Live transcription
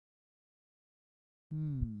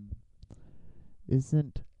Hmm.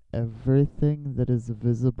 Isn't everything that is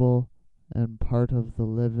visible and part of the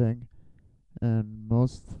living, and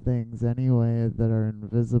most things anyway that are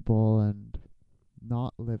invisible and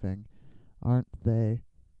not living, aren't they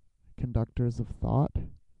conductors of thought?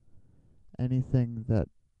 Anything that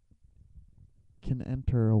can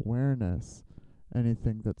enter awareness,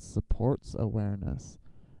 anything that supports awareness,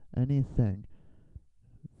 anything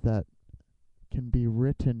that can be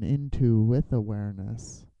written into with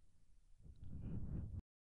awareness,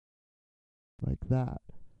 like that,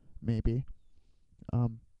 maybe.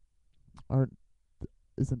 Um, aren't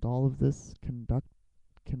isn't all of this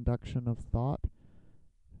conduction of thought,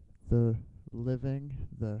 the living,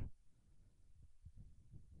 the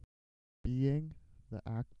being, the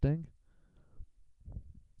acting?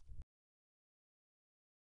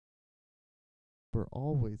 We're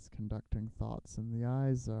always conducting thoughts, and the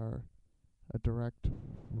eyes are a direct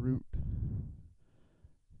route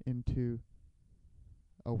into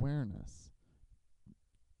awareness.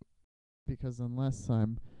 Because unless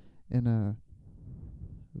I'm in a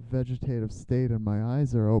vegetative state and my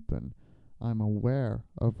eyes are open, I'm aware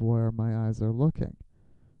of where my eyes are looking,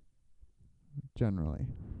 generally.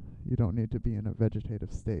 You don't need to be in a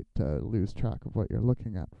vegetative state to lose track of what you're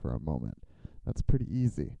looking at for a moment. That's pretty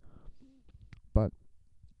easy. But,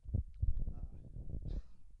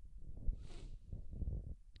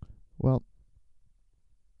 well,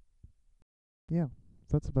 yeah,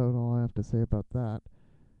 that's about all I have to say about that.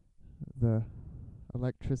 The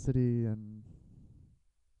electricity and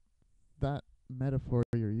that metaphor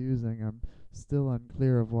you're using, I'm still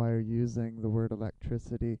unclear of why you're using the word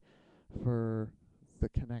electricity for the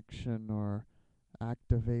connection or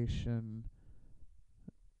activation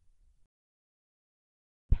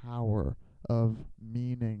power of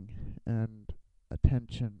meaning and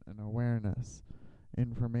attention and awareness,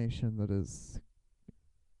 information that is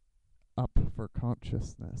up for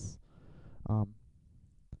consciousness. Um,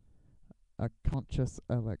 a conscious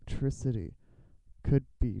electricity could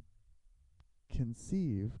be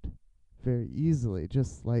conceived very easily,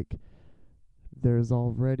 just like there's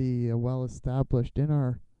already a well established in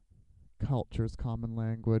our culture's common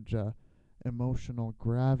language emotional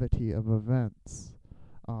gravity of events.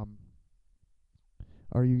 Um,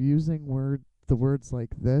 are you using the words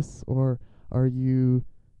like this, or are you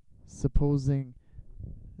supposing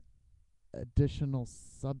additional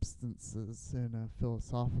substances in a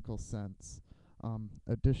philosophical sense,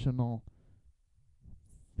 additional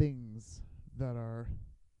things that are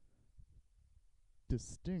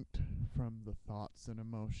distinct from the thoughts and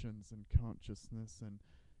emotions and consciousness and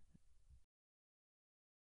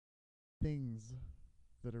things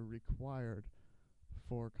that are required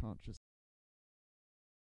for consciousness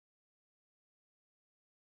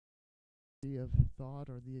of thought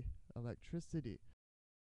or the electricity?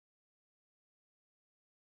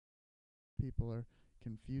 People are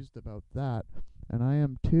confused about that, and I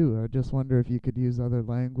am too. I just wonder if you could use other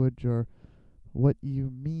language or what you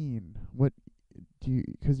mean. What do you,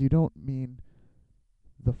 because you don't mean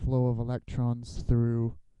the flow of electrons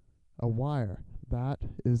through a wire. That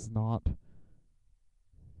is not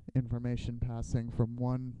information passing from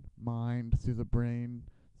one mind through the brain,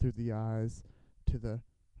 through the eyes, to the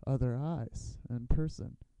other eyes and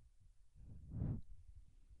person.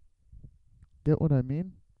 Get what I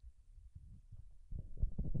mean?